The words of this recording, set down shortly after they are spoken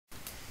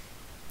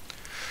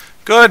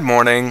Good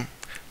morning.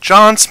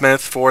 John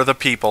Smith for the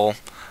People.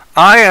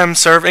 I am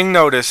serving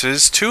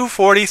notices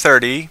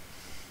 24030,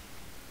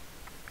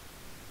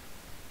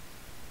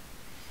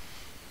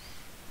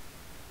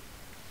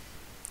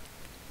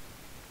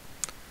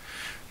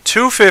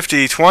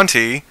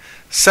 25020,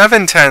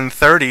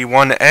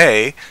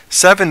 71031A,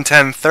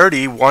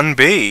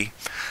 71031B.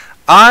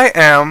 I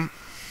am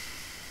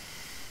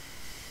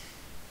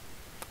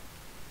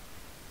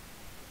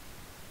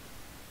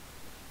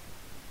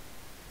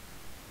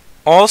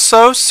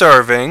also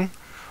serving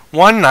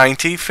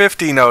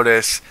 19050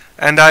 notice,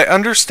 and I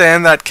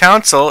understand that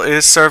council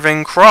is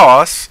serving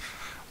cross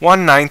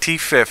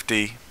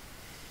 19050.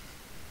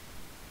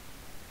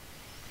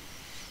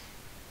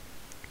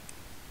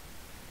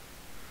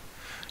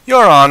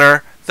 Your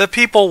Honor, the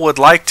people would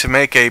like to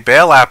make a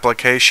bail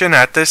application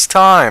at this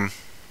time.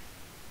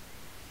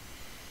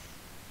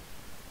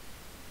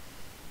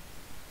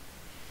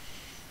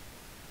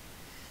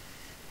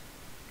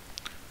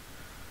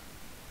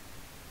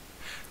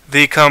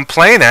 The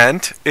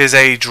complainant is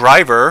a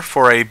driver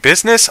for a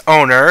business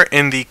owner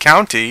in the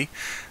county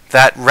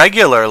that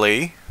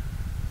regularly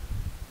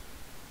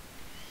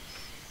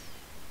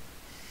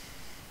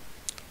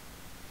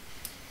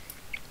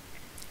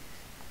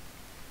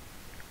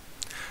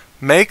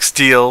makes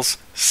deals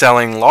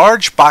selling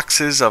large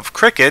boxes of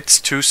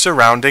crickets to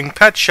surrounding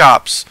pet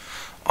shops.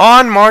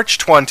 On March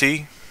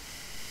 20,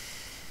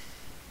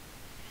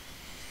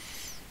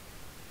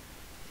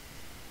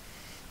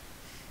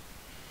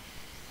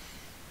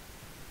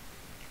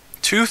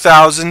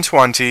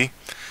 2020,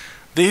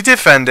 the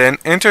defendant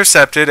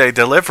intercepted a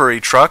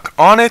delivery truck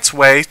on its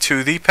way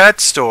to the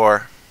pet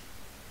store.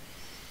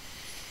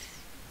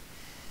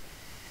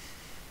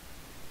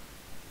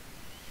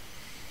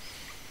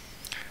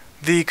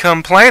 The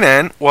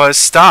complainant was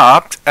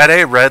stopped at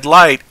a red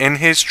light in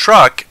his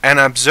truck and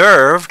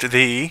observed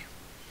the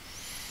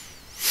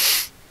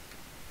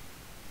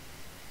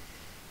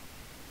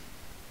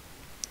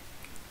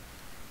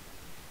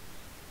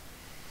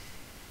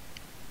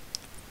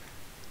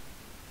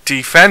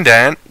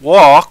defendant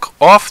walk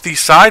off the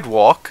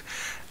sidewalk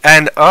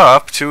and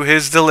up to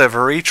his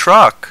delivery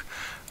truck.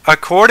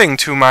 According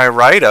to my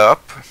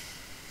write-up,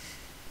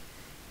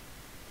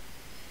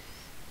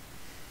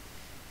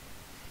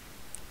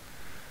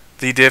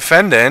 the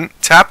defendant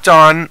tapped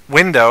on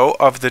window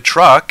of the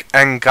truck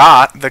and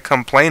got the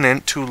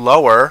complainant to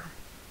lower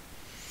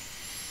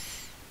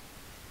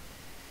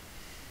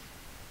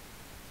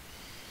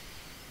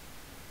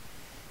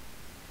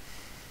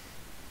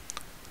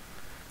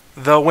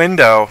the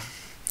window.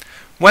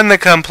 When the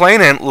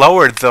complainant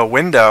lowered the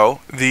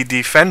window, the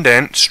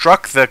defendant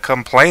struck the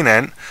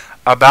complainant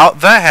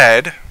about the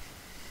head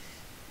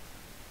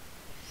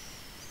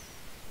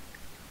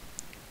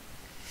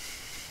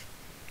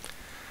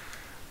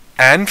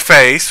and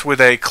face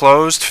with a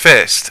closed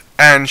fist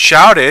and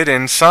shouted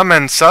in sum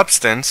and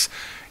substance,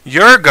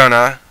 "You're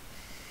gonna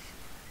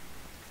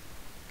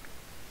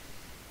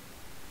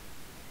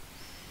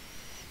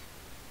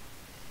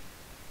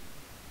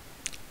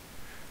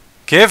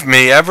give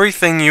me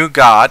everything you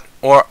got,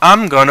 or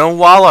I'm gonna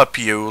wallop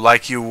you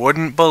like you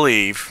wouldn't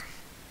believe."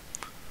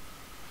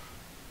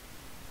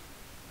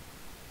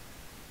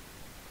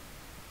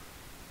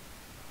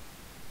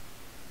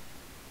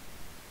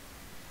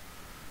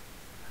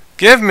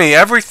 Give me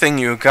everything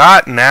you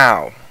got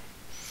now.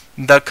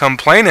 The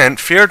complainant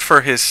feared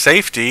for his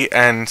safety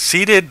and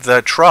seated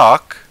the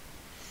truck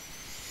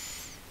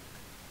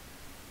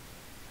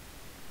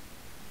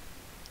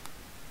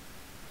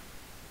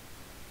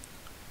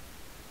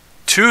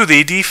to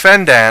the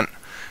defendant.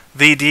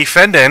 The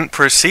defendant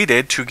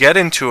proceeded to get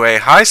into a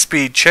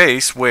high-speed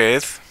chase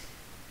with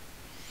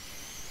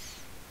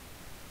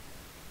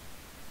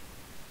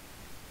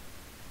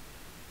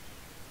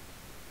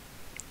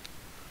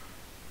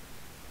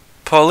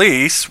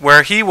police,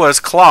 where he was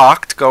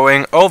clocked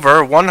going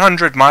over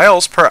 100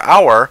 miles per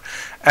hour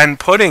and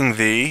putting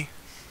the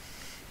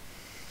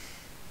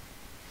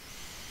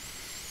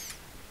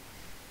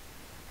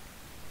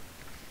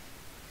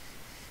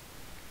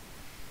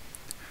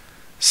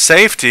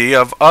safety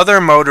of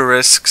other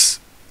motorists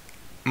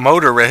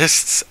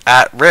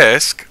at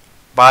risk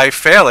by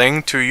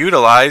failing to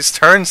utilize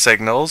turn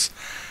signals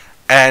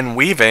and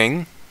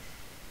weaving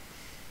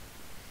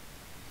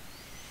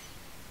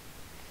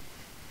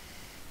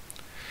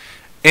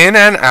in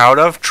and out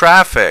of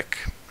traffic.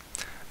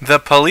 The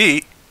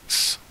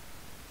police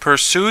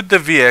pursued the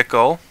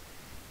vehicle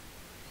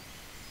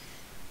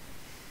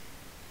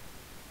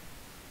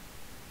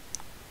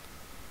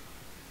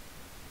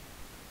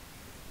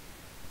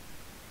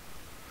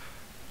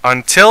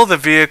until the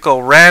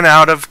vehicle ran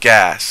out of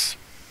gas.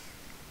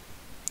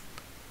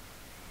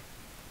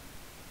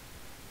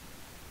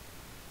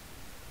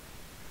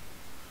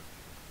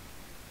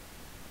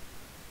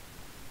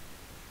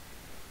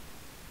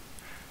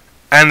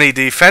 And the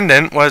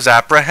defendant was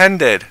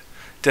apprehended.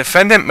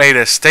 Defendant made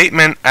a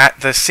statement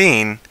at the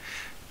scene.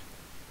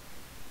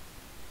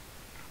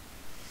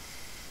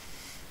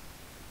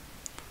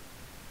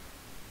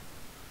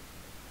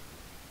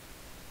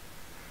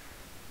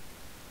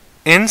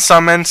 In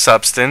sum and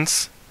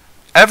substance,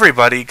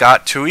 everybody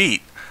got to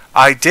eat.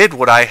 I did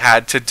what I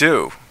had to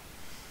do.